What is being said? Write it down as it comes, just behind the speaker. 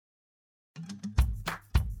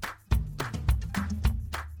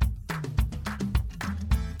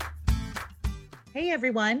Hey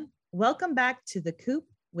everyone, welcome back to The Coop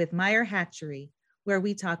with Meyer Hatchery, where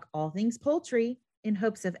we talk all things poultry in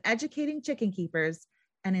hopes of educating chicken keepers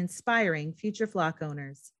and inspiring future flock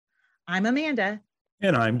owners. I'm Amanda.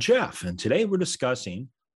 And I'm Jeff, and today we're discussing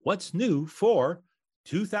what's new for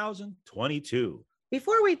 2022.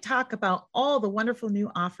 Before we talk about all the wonderful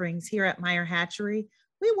new offerings here at Meyer Hatchery,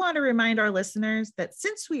 we want to remind our listeners that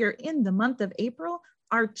since we are in the month of April,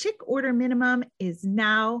 our chick order minimum is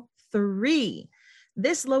now 3.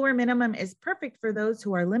 This lower minimum is perfect for those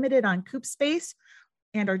who are limited on coop space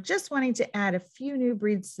and are just wanting to add a few new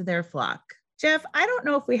breeds to their flock. Jeff, I don't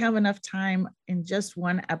know if we have enough time in just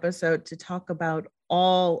one episode to talk about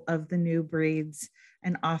all of the new breeds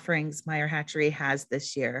and offerings Meyer Hatchery has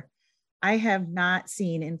this year. I have not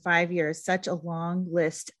seen in 5 years such a long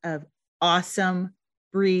list of awesome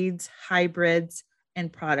breeds, hybrids,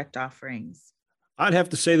 and product offerings. I'd have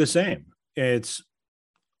to say the same. It's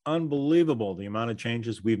unbelievable the amount of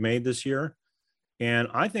changes we've made this year. And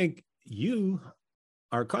I think you,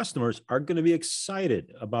 our customers, are going to be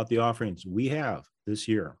excited about the offerings we have this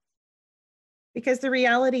year. Because the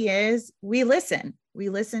reality is we listen. We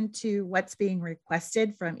listen to what's being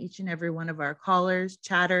requested from each and every one of our callers,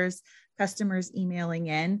 chatters, customers emailing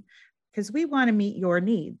in, because we want to meet your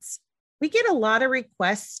needs. We get a lot of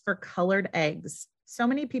requests for colored eggs. So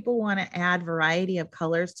many people want to add variety of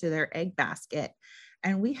colors to their egg basket.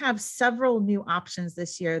 And we have several new options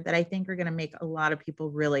this year that I think are going to make a lot of people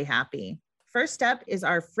really happy. First up is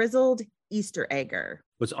our frizzled Easter egger.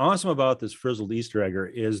 What's awesome about this frizzled Easter egger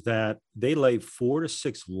is that they lay 4 to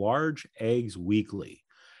 6 large eggs weekly.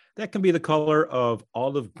 That can be the color of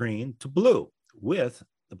olive green to blue with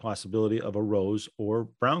the possibility of a rose or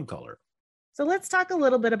brown color. So let's talk a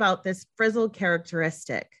little bit about this frizzled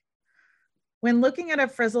characteristic. When looking at a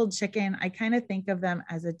frizzled chicken, I kind of think of them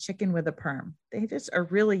as a chicken with a perm. They just are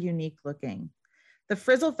really unique looking. The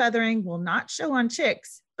frizzle feathering will not show on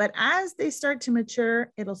chicks, but as they start to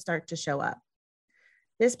mature, it'll start to show up.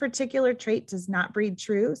 This particular trait does not breed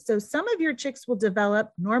true, so some of your chicks will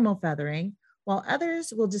develop normal feathering, while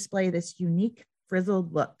others will display this unique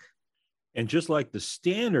frizzled look. And just like the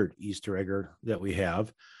standard Easter egger that we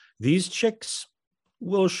have, these chicks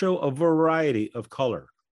will show a variety of color.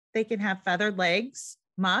 They can have feathered legs,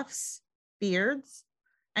 muffs, beards,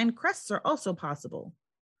 and crests are also possible.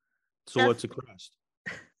 So Jeff, what's a crest?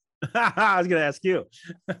 I was going to ask you.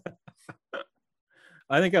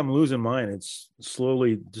 I think I'm losing mine. It's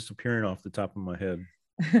slowly disappearing off the top of my head.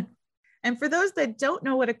 And for those that don't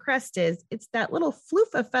know what a crest is, it's that little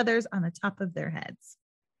floof of feathers on the top of their heads.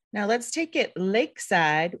 Now let's take it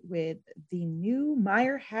lakeside with the new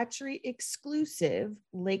Meyer Hatchery exclusive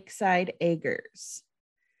Lakeside Eggers.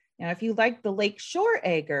 Now, if you like the Lakeshore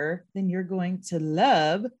Egger, then you're going to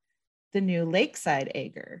love the new Lakeside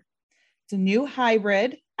Egger. It's a new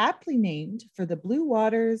hybrid, aptly named for the blue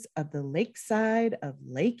waters of the lakeside of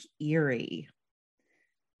Lake Erie.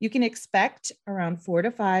 You can expect around 4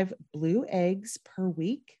 to 5 blue eggs per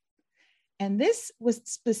week. And this was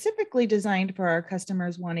specifically designed for our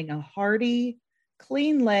customers wanting a hardy,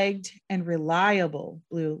 clean-legged, and reliable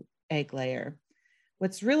blue egg layer.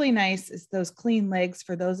 What's really nice is those clean legs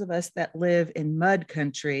for those of us that live in mud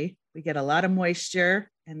country. We get a lot of moisture,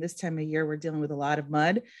 and this time of year, we're dealing with a lot of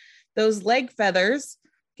mud. Those leg feathers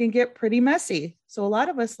can get pretty messy. So a lot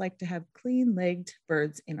of us like to have clean-legged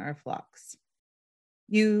birds in our flocks.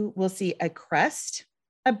 You will see a crest,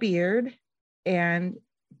 a beard, and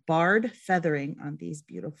barred feathering on these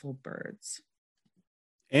beautiful birds.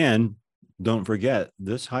 And don't forget,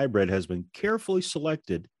 this hybrid has been carefully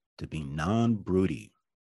selected to be non-broody.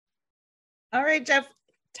 All right, Jeff,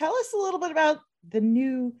 tell us a little bit about the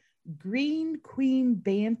new Green Queen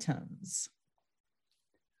Bantams.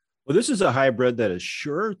 Well, this is a hybrid that is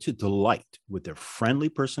sure to delight with their friendly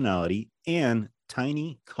personality and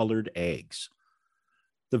tiny colored eggs.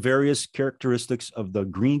 The various characteristics of the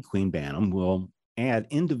Green Queen Bantam will add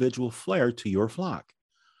individual flair to your flock.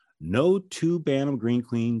 No 2 Bantam Green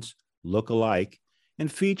Queens look alike,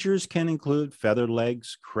 and features can include feathered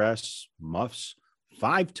legs, crests, muffs,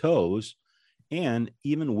 5 toes, and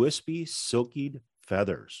even wispy, silkied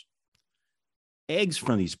feathers. Eggs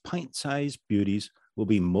from these pint-sized beauties will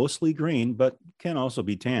be mostly green, but can also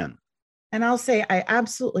be tan. And I'll say I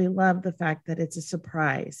absolutely love the fact that it's a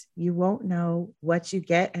surprise. You won't know what you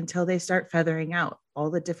get until they start feathering out. All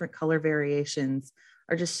the different color variations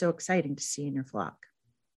are just so exciting to see in your flock.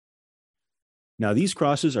 Now, these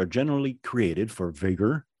crosses are generally created for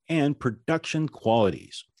vigor and production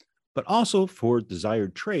qualities, but also for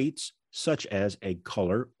desired traits such as egg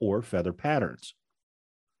color or feather patterns.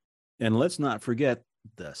 And let's not forget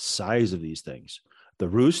the size of these things. The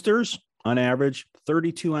roosters on average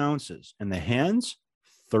 32 ounces, and the hens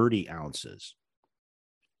 30 ounces.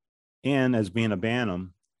 And as being a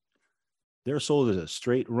Bantam, they're sold as a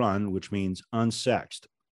straight run, which means unsexed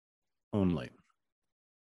only.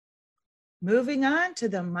 Moving on to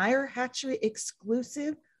the Meyer Hatchery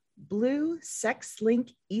exclusive blue sex link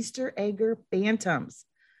Easter egger bantams.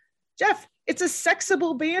 Jeff, it's a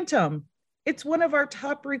sexable bantam. It's one of our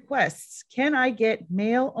top requests. Can I get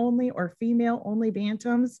male only or female only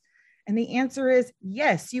bantams? And the answer is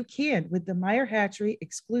yes, you can with the Meyer Hatchery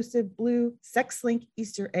exclusive blue sex link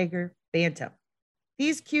Easter egger bantam.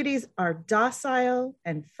 These cuties are docile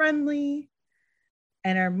and friendly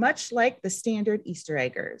and are much like the standard Easter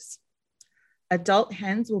eggers. Adult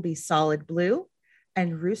hens will be solid blue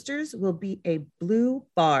and roosters will be a blue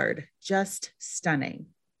barred, just stunning.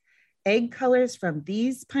 Egg colors from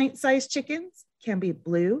these pint-sized chickens can be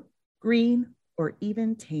blue, green, or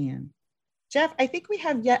even tan. Jeff, I think we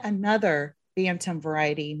have yet another bantam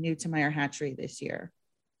variety new to Meyer Hatchery this year.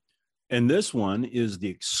 And this one is the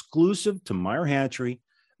exclusive to Meyer Hatchery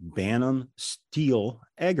Bantam Steel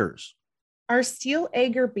Eggers. Our Steel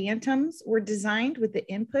Egger Bantams were designed with the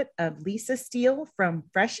input of Lisa Steele from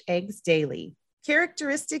Fresh Eggs Daily.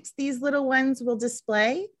 Characteristics these little ones will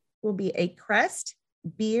display will be a crest,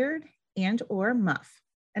 beard, and or muff.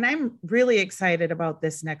 And I'm really excited about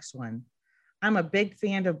this next one. I'm a big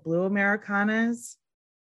fan of blue Americanas,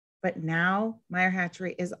 but now Meyer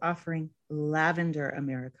Hatchery is offering lavender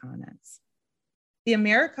Americanas. The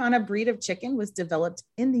Americana breed of chicken was developed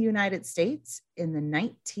in the United States in the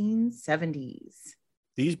 1970s.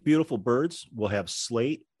 These beautiful birds will have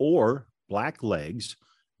slate or black legs,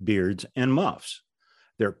 beards, and muffs.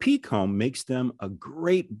 Their peak comb makes them a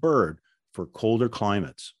great bird for colder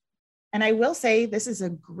climates. And I will say this is a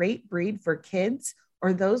great breed for kids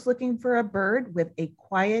or those looking for a bird with a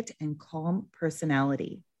quiet and calm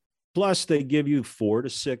personality. Plus, they give you 4 to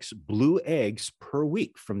 6 blue eggs per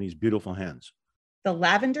week from these beautiful hens. The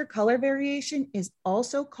lavender color variation is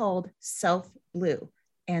also called self blue,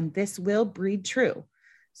 and this will breed true.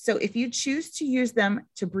 So if you choose to use them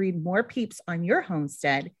to breed more peeps on your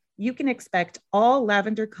homestead, you can expect all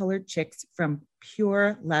lavender colored chicks from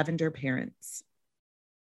pure lavender parents.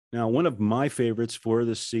 Now, one of my favorites for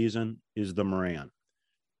this season is the Moran.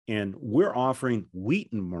 And we're offering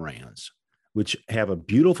Wheaton Morans, which have a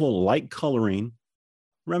beautiful light coloring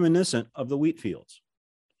reminiscent of the wheat fields.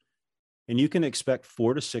 And you can expect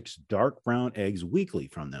 4 to 6 dark brown eggs weekly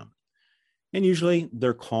from them. And usually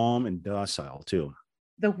they're calm and docile too.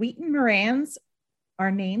 The Wheaton Morans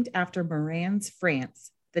are named after Morans,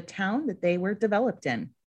 France, the town that they were developed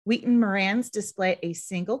in. Wheaton Morans display a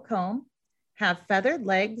single comb, have feathered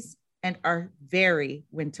legs, and are very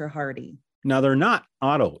winter hardy. Now, they're not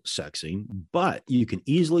auto-sexing, but you can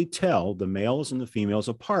easily tell the males and the females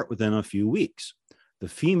apart within a few weeks. The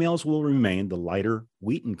females will remain the lighter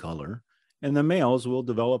wheaten color, and the males will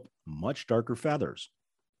develop much darker feathers.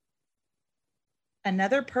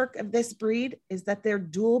 Another perk of this breed is that they're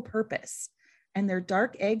dual purpose, and their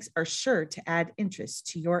dark eggs are sure to add interest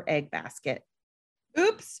to your egg basket.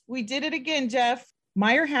 Oops, we did it again, Jeff.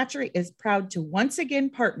 Meyer Hatchery is proud to once again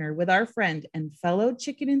partner with our friend and fellow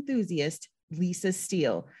chicken enthusiast, Lisa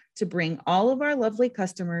Steele, to bring all of our lovely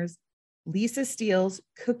customers Lisa Steele's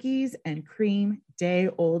cookies and cream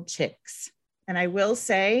day-old chicks. And I will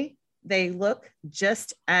say, they look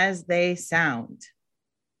just as they sound.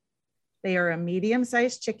 They are a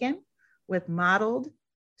medium-sized chicken with mottled,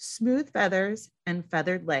 smooth feathers and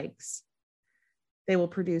feathered legs. They will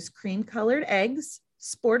produce cream-colored eggs,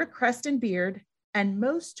 sport a crest and beard, and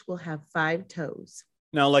most will have 5 toes.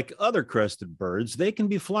 Now, like other crested birds, they can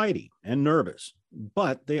be flighty and nervous,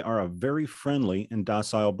 but they are a very friendly and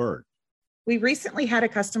docile bird. We recently had a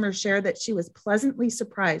customer share that she was pleasantly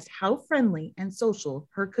surprised how friendly and social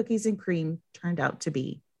her cookies and cream turned out to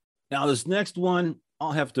be. Now, this next one,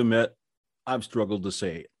 I'll have to admit, I've struggled to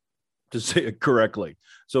say it correctly.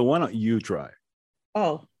 So why don't you try?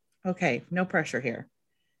 Oh, okay. No pressure here.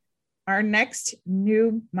 Our next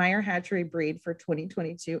new Meyer Hatchery breed for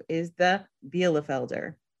 2022 is the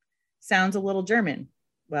Bielefelder. Sounds a little German.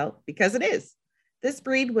 Well, because it is. This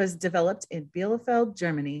breed was developed in Bielefeld,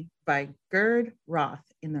 Germany by Gerd Roth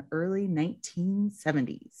in the early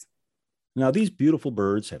 1970s. Now, these beautiful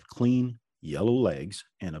birds have clean yellow legs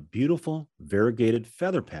and a beautiful variegated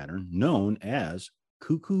feather pattern known as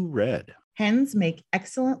cuckoo red. Hens make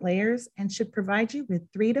excellent layers and should provide you with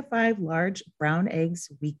 3 to 5 large brown eggs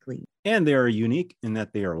weekly. And they are unique in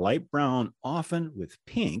that they are light brown, often with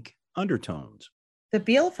pink undertones. The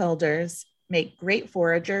Bielefelders make great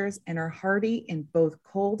foragers and are hardy in both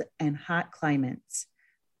cold and hot climates.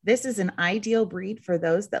 This is an ideal breed for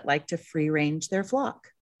those that like to free range their flock.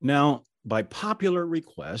 Now, by popular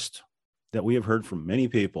request that we have heard from many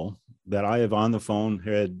people that I have on the phone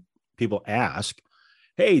had people ask,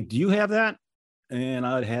 hey, do you have that? And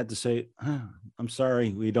I had to say, I'm sorry,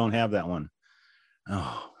 we don't have that one.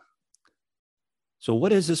 Oh. So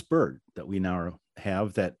what is this bird that we now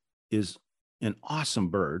have that is an awesome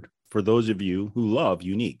bird for those of you who love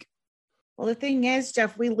unique? Well, the thing is,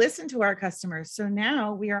 Jeff, we listen to our customers. So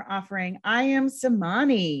now we are offering Ayam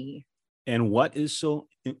Cemani. And what is so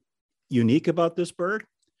unique about this bird?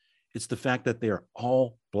 It's the fact that they are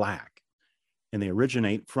all black and they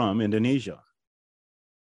originate from Indonesia.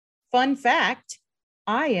 Fun fact,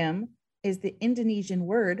 ayam is the Indonesian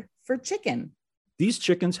word for chicken. These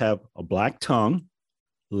chickens have a black tongue,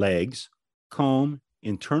 legs, comb,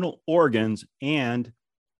 internal organs, and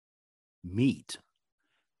meat.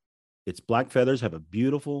 Its black feathers have a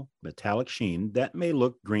beautiful metallic sheen that may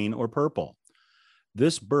look green or purple.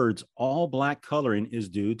 This bird's all black coloring is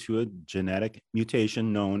due to a genetic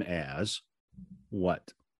mutation known as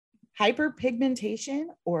what? Hyperpigmentation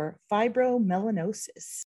or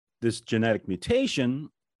fibromelanosis. This genetic mutation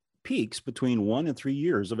peaks between 1 and 3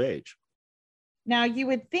 years of age. Now, you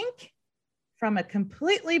would think from a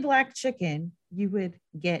completely black chicken, you would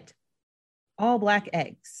get all black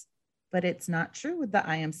eggs, but it's not true with the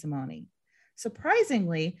Ayam Cemani.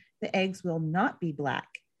 Surprisingly, the eggs will not be black.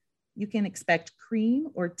 You can expect cream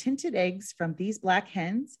or tinted eggs from these black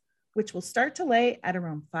hens, which will start to lay at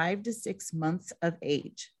around 5 to 6 months of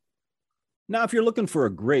age. Now, if you're looking for a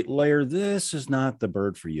great layer, this is not the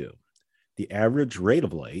bird for you. The average rate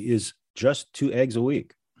of lay is just 2 eggs a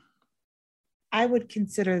week. I would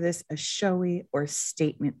consider this a showy or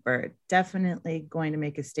statement bird, definitely going to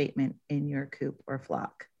make a statement in your coop or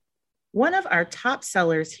flock. One of our top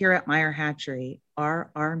sellers here at Meyer Hatchery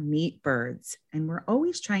are our meat birds, and we're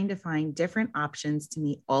always trying to find different options to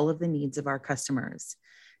meet all of the needs of our customers.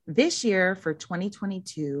 This year for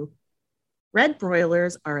 2022, red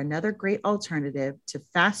broilers are another great alternative to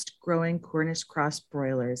fast-growing Cornish cross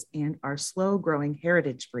broilers and our slow-growing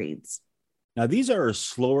heritage breeds. Now, these are a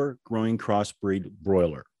slower growing crossbreed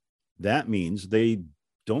broiler. That means they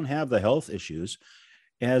don't have the health issues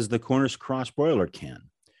as the Cornish cross broiler can,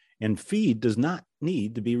 and feed does not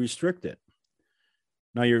need to be restricted.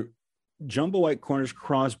 Now, your jumbo white Cornish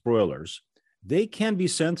cross broilers, they can be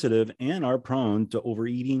sensitive and are prone to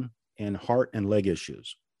overeating and heart and leg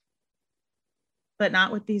issues. But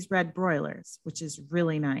not with these red broilers, which is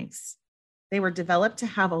really nice. They were developed to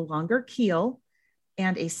have a longer keel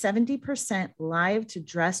and a 70% live to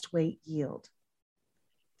dressed weight yield.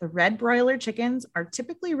 The red broiler chickens are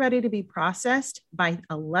typically ready to be processed by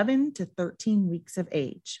 11 to 13 weeks of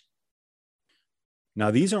age. Now,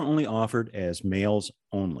 these are only offered as males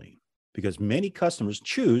only because many customers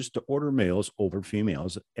choose to order males over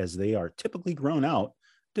females as they are typically grown out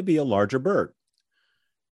to be a larger bird.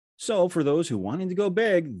 So for those who wanting to go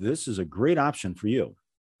big, this is a great option for you.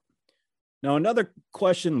 Now, another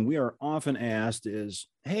question we are often asked is,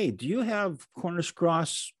 hey, do you have Cornish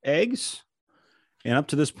cross eggs? And up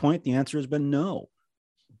to this point, the answer has been no.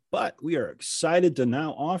 But we are excited to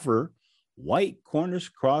now offer white Cornish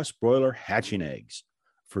cross broiler hatching eggs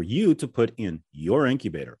for you to put in your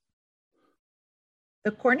incubator. The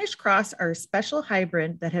Cornish cross are a special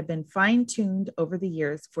hybrid that have been fine-tuned over the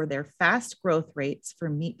years for their fast growth rates for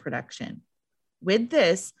meat production. With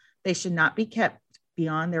this, they should not be kept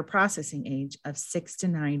beyond their processing age of 6 to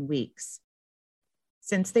 9 weeks.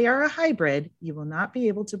 Since they are a hybrid, you will not be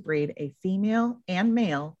able to breed a female and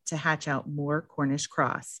male to hatch out more Cornish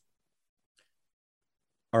cross.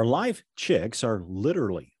 Our live chicks are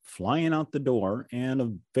literally flying out the door,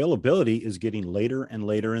 and availability is getting later and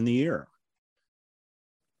later in the year.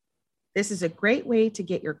 This is a great way to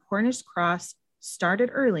get your Cornish cross started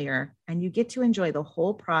earlier, and you get to enjoy the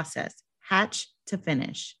whole process, hatch to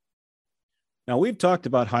finish. Now, we've talked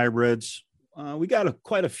about hybrids. We got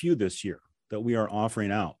quite a few this year that we are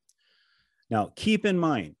offering out. Now, keep in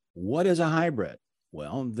mind, what is a hybrid?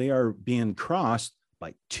 Well, they are being crossed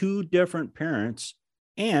by 2 different parents,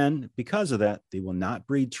 and because of that, they will not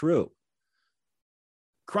breed true.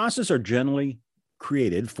 Crosses are generally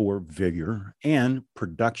created for vigor and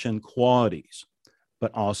production qualities,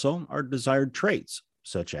 but also our desired traits,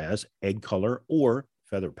 such as egg color or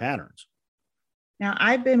feather patterns. Now,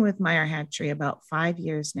 I've been with Meyer Hatchery about 5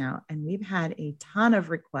 years now, and we've had a ton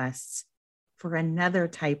of requests for another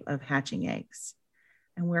type of hatching eggs.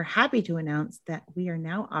 And we're happy to announce that we are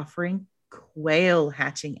now offering quail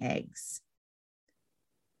hatching eggs.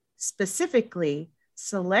 Specifically,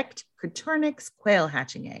 select Coturnix quail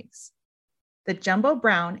hatching eggs. The Jumbo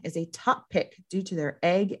Brown is a top pick due to their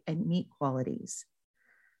egg and meat qualities.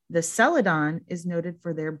 The Celadon is noted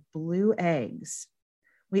for their blue eggs.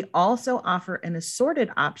 We also offer an assorted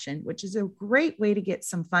option, which is a great way to get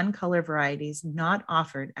some fun color varieties not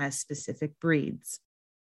offered as specific breeds.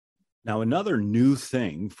 Now, another new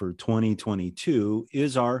thing for 2022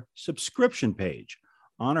 is our subscription page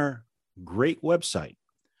on our great website.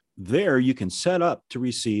 There you can set up to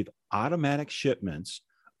receive automatic shipments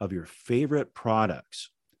of your favorite products,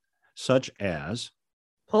 such as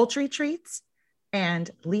poultry treats and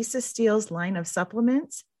Lisa Steele's line of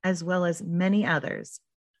supplements, as well as many others.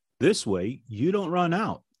 This way, you don't run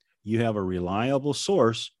out. You have a reliable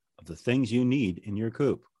source of the things you need in your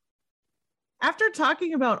coop. After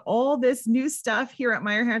talking about all this new stuff here at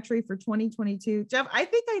Meyer Hatchery for 2022, Jeff, I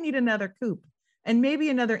think I need another coop and maybe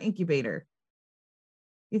another incubator.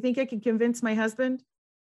 You think I can convince my husband?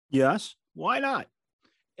 Yes, why not?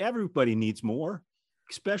 Everybody needs more,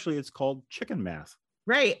 especially it's called chicken math.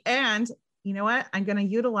 Right. And you know what? I'm going to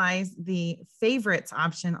utilize the favorites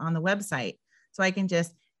option on the website. So I can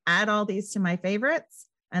just add all these to my favorites.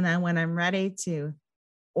 And then when I'm ready to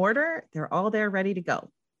order, they're all there ready to go.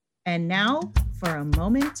 And now for a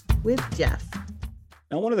moment with Jeff.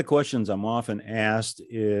 Now, one of the questions I'm often asked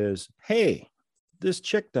is, hey, this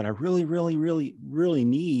chick that I really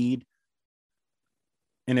need,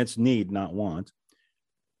 and it's need, not want,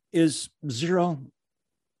 is zero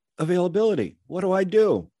availability. What do I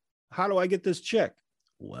do? How do I get this chick?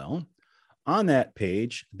 Well, on that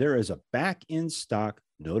page, there is a back in stock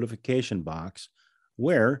notification box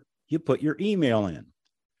where you put your email in.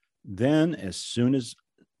 Then as soon as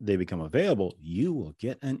they become available, you will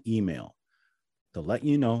get an email to let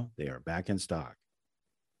you know they are back in stock.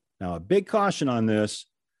 Now, a big caution on this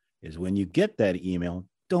is when you get that email,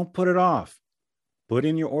 don't put it off. Put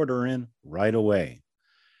in your order in right away.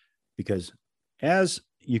 Because as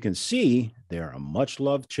you can see, they're a much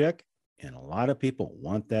loved chick, and a lot of people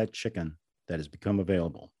want that chicken that has become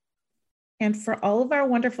available. And for all of our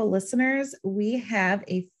wonderful listeners, we have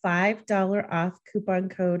a $5 off coupon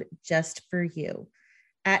code just for you.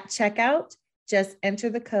 At checkout, just enter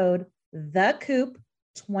the code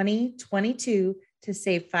THECOOP2022 to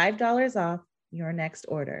save $5 off your next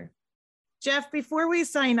order. Jeff, before we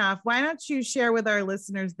sign off, why don't you share with our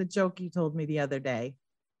listeners the joke you told me the other day?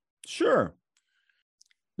 Sure.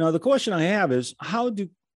 Now, the question I have is, how do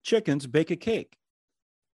chickens bake a cake?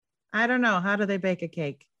 I don't know. How do they bake a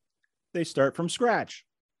cake? They start from scratch.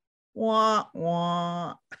 Wah,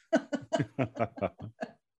 wah.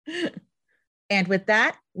 And with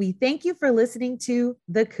that, we thank you for listening to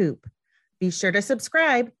The Coop. Be sure to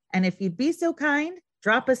subscribe, and if you'd be so kind,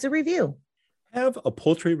 drop us a review. Have a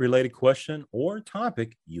poultry-related question or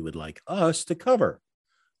topic you would like us to cover?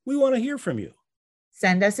 We want to hear from you.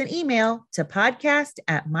 Send us an email to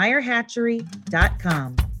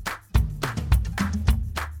podcast@meyerhatchery.com.